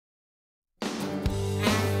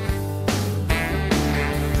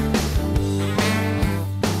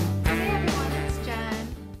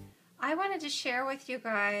to share with you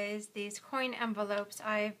guys these coin envelopes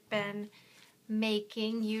I've been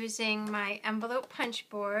making using my envelope punch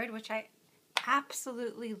board, which I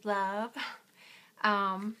absolutely love.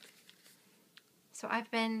 So I've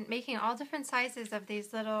been making all different sizes of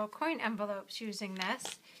these little coin envelopes using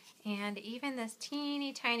this, and even this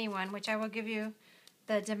teeny tiny one, which I will give you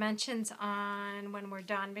the dimensions on when we're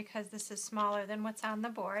done because this is smaller than what's on the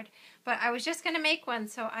board. But I was just going to make one,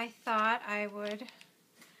 so I thought I would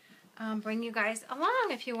bring you guys along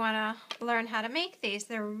if you want to learn how to make these.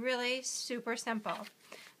 They're really super simple.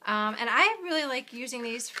 And I really like using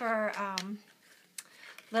these for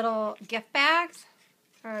little gift bags,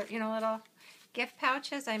 for, you know, little gift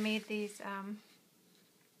pouches. I made these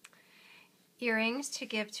earrings to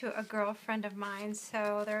give to a girlfriend of mine,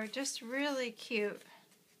 so they're just really cute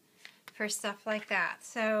for stuff like that.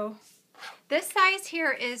 So this size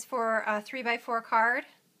here is for a 3x4 card.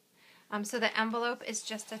 So the envelope is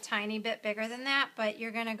just a tiny bit bigger than that, but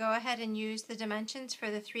you're going to go ahead and use the dimensions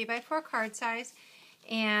for the 3x4 card size,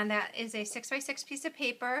 and that is a 6x6 piece of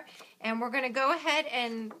paper. And we're going to go ahead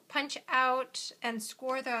and punch out and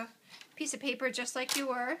score the piece of paper just like you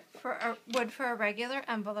would for a regular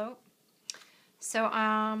envelope. So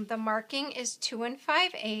the marking is 2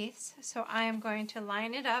 5/8, so I am going to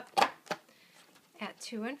line it up at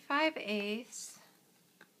 2 5/8.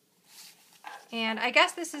 And I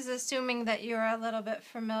guess this is assuming that you're a little bit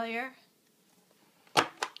familiar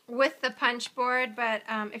with the punch board, but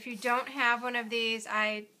if you don't have one of these,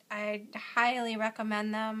 I highly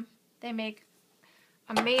recommend them. They make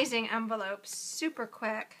amazing envelopes, super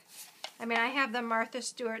quick. I mean, I have the Martha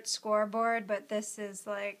Stewart scoreboard, but this is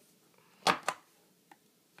like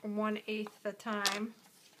 1/8 the time.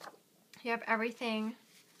 You have everything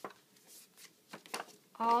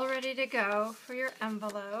all ready to go for your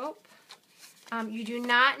envelope. You do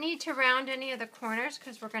not need to round any of the corners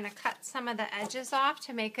because we're going to cut some of the edges off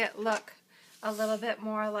to make it look a little bit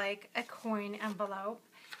more like a coin envelope.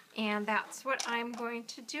 And that's what I'm going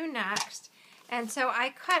to do next. And so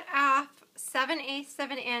I cut off 7/8 of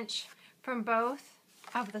an inch from both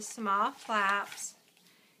of the small flaps.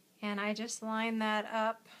 And I just line that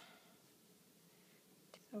up.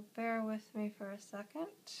 So bear with me for a second.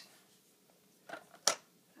 That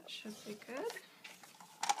should be good.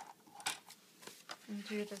 And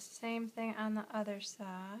do the same thing on the other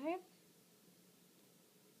side.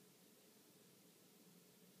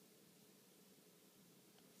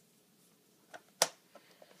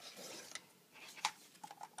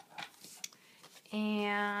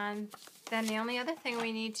 And then the only other thing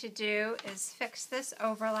we need to do is fix this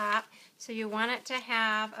overlap. So you want it to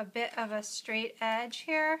have a bit of a straight edge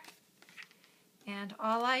here. And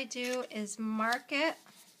all I do is mark it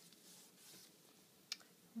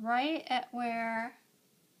right at where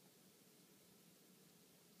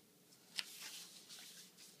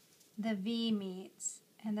the V meets,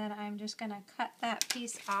 and then I'm just going to cut that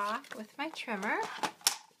piece off with my trimmer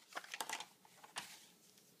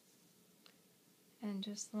and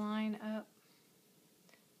just line up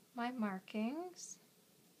my markings.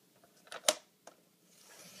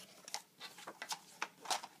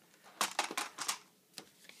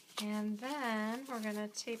 And then we're going to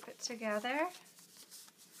tape it together,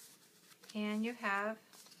 and you have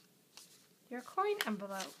your coin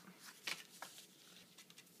envelope.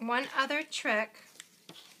 One other trick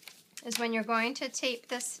is when you're going to tape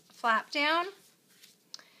this flap down,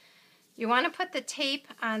 you want to put the tape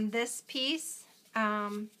on this piece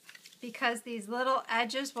because these little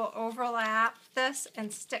edges will overlap this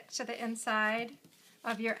and stick to the inside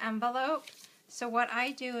of your envelope. So what I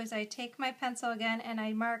do is I take my pencil again and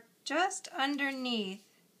I mark just underneath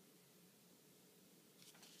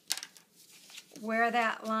where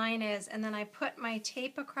that line is, and then I put my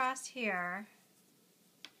tape across here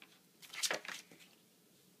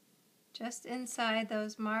just inside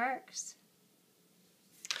those marks,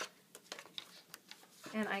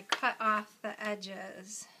 and I cut off the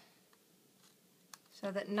edges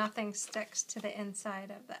so that nothing sticks to the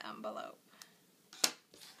inside of the envelope.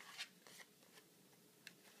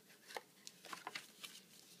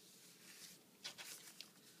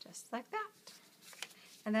 Just like that.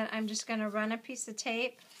 And then I'm just going to run a piece of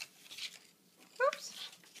tape,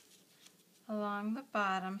 oops, along the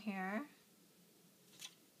bottom here.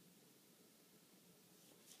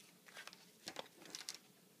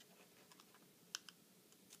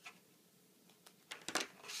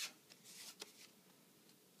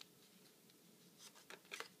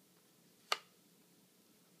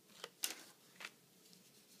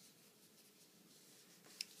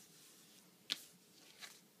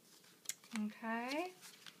 Okay,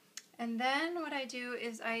 And then what I do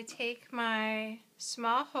is I take my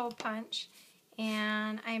small hole punch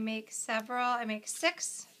and I make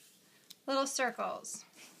 6 little circles.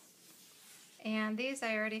 And these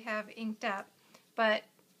I already have inked up, but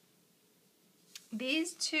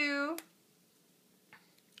these 2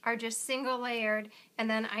 are just single layered, and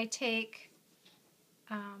then I take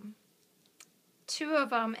 2 of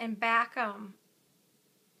them and back them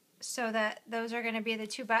so that those are going to be the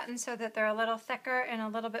 2 buttons, so that they're a little thicker and a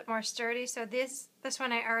little bit more sturdy. So this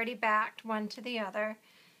one I already backed one to the other,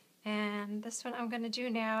 and this one I'm going to do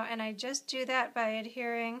now, and I just do that by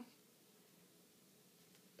adhering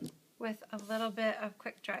with a little bit of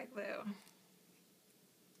quick dry glue.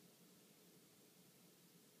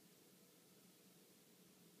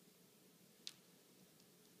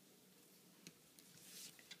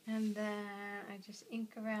 And then I just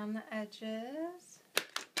ink around the edges.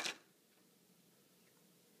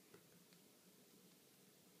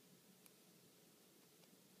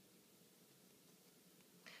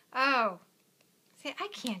 Oh, see, I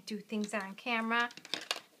can't do things on camera.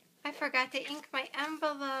 I forgot to ink my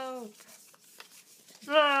envelope.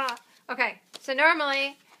 Ugh. Okay, so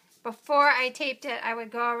normally, before I taped it, I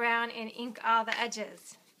would go around and ink all the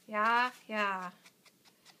edges. Yeah.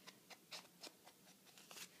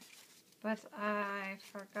 But I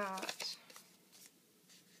forgot.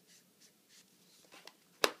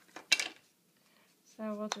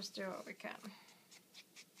 So we'll just do what we can.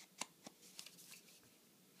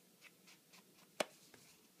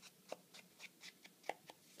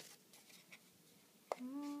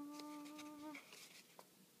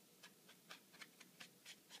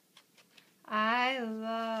 I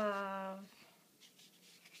love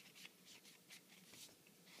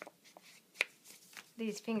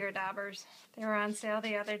these finger daubers. They were on sale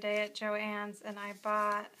the other day at Joann's, and I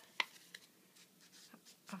bought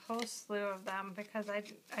a whole slew of them because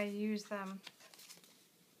I use them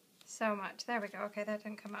so much. There we go. Okay, that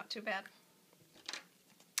didn't come out too bad.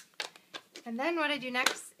 And then what I do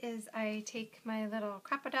next is I take my little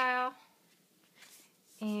crocodile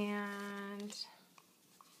and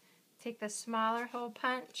take the smaller hole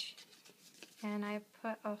punch, and I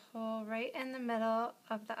put a hole right in the middle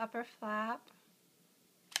of the upper flap.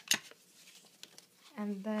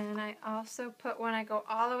 And then I also put one, I go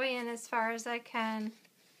all the way in as far as I can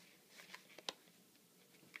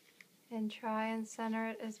and try and center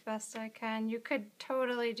it as best I can. You could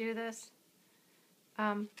totally do this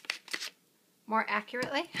more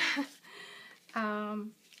accurately,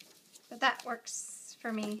 but that works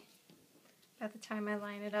for me at the time I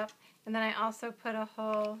line it up. And then I also put a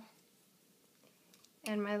hole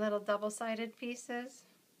in my little double-sided pieces.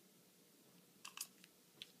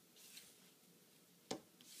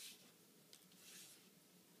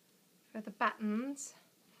 For the buttons.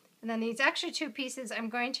 And then these extra 2 pieces I'm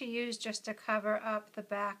going to use just to cover up the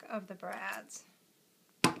back of the brads.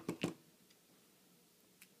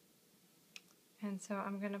 And so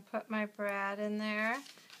I'm going to put my brad in there.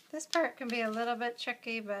 This part can be a little bit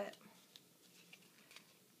tricky, but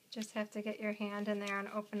you just have to get your hand in there and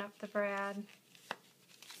open up the brad.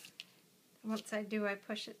 Once I do, I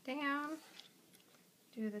push it down,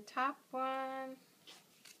 do the top one.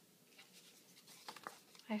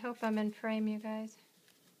 I hope I'm in frame, you guys.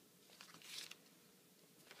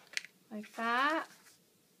 Like that.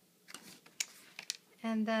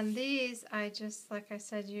 And then these I just, like I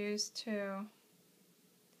said, use to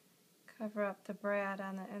cover up the brad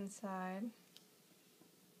on the inside.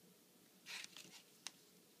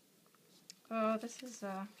 Oh, this is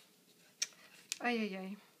a... Ay.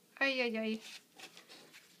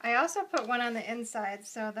 I also put one on the inside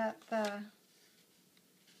so that the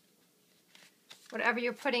whatever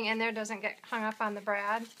you're putting in there doesn't get hung up on the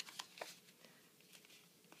brad.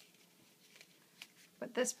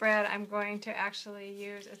 But this brad I'm going to actually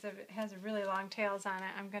use, it has really long tails on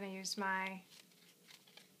it, I'm going to use my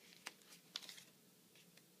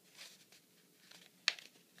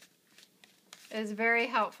it is very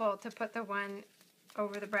helpful to put the one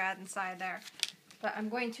over the brad inside there. But I'm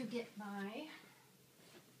going to get my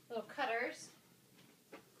little cutters.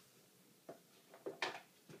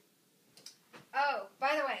 Oh,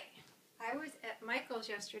 by the way, I was at Michael's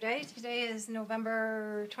yesterday. Today is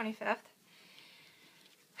November 25th.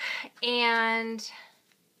 And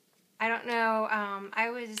I don't know, I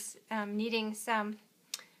was needing some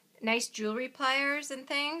nice jewelry pliers and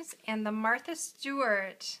things, and the Martha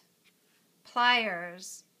Stewart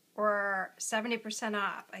pliers were 70%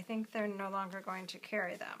 off. I think they're no longer going to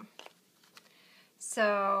carry them.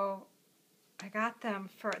 So I got them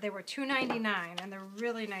for, they were $2.99, and they're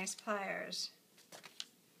really nice pliers.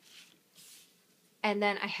 And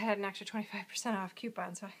then I had an extra 25% off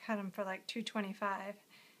coupon, so I got them for like $2.25.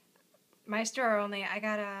 My store only, I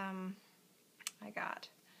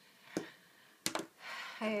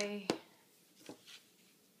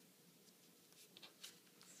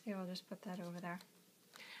see, we'll just put that over there.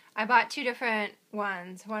 I bought two different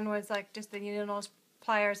ones. One was like just the needle nose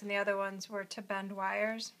pliers, and the other ones were to bend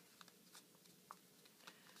wires.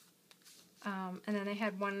 And then they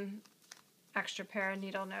had one extra pair of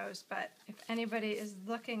needle nose, but if anybody is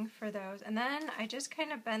looking for those. And then I just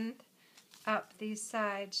kind of bend up these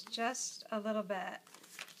sides just a little bit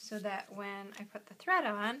so that when I put the thread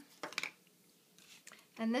on,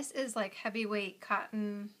 and this is like heavyweight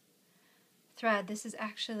cotton thread. This is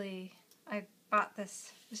actually, I bought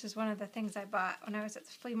this. This is one of the things I bought when I was at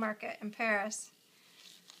the flea market in Paris.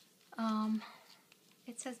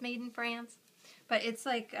 It says made in France, but it's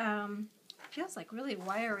like, feels like really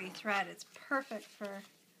wiry thread. It's perfect for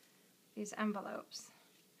these envelopes.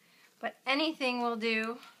 But anything will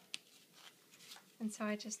do. And so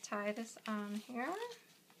I just tie this on here.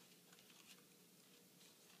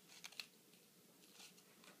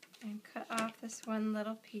 And cut off this one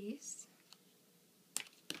little piece.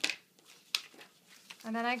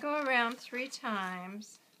 And then I go around 3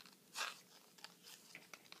 times.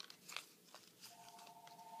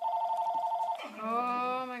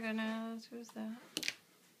 Oh my goodness, who's that?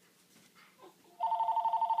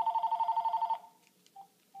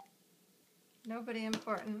 Nobody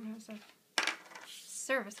important. It was a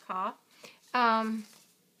service call. And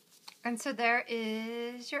so there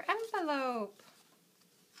is your envelope.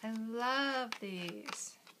 I love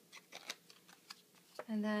these.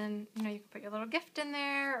 And then, you know, you can put your little gift in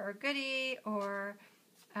there, or goodie, or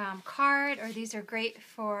card, or these are great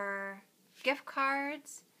for gift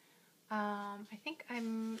cards. I think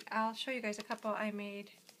I'll show you guys a couple I made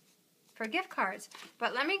for gift cards.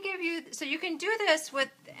 But let me give you, so you can do this with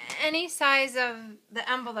any size of the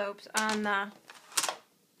envelopes on the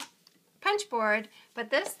punch board, but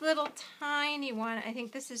this little tiny one, I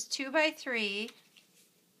think this is 2 by 3.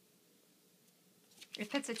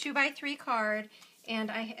 It fits a 2 by 3 card,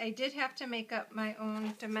 and I did have to make up my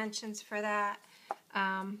own dimensions for that.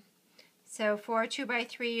 So for a 2 by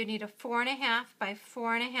 3, you need a 4.5 by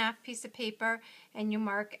 4.5 piece of paper, and you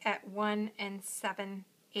mark at 1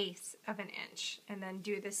 7/8 of an inch, and then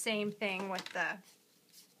do the same thing with the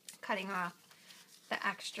cutting off the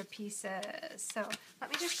extra pieces. So let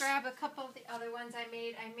me just grab a couple of the other ones I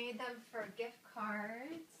made. I made them for gift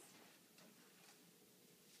cards.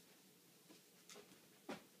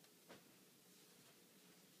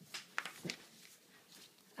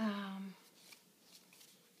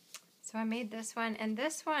 So I made this one, and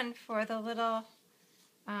this one for the little,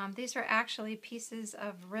 these were actually pieces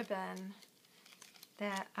of ribbon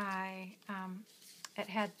that it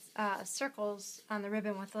had circles on the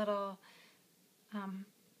ribbon with little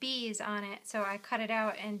bees on it, so I cut it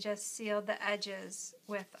out and just sealed the edges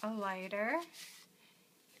with a lighter.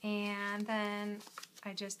 And then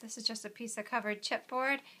this is just a piece of covered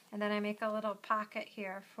chipboard, and then I make a little pocket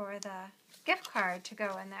here for the gift card to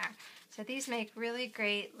go in there. So these make really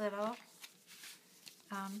great little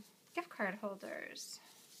gift card holders.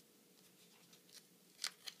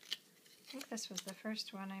 I think this was the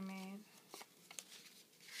first one I made.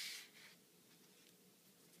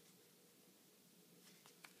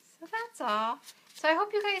 So that's all. So I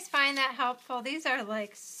hope you guys find that helpful. These are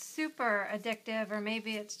like super addictive, or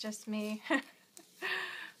maybe it's just me.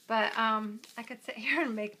 But I could sit here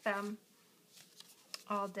and make them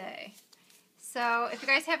all day. So if you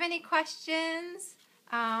guys have any questions,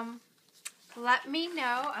 let me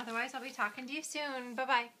know. Otherwise, I'll be talking to you soon.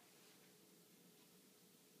 Bye-bye.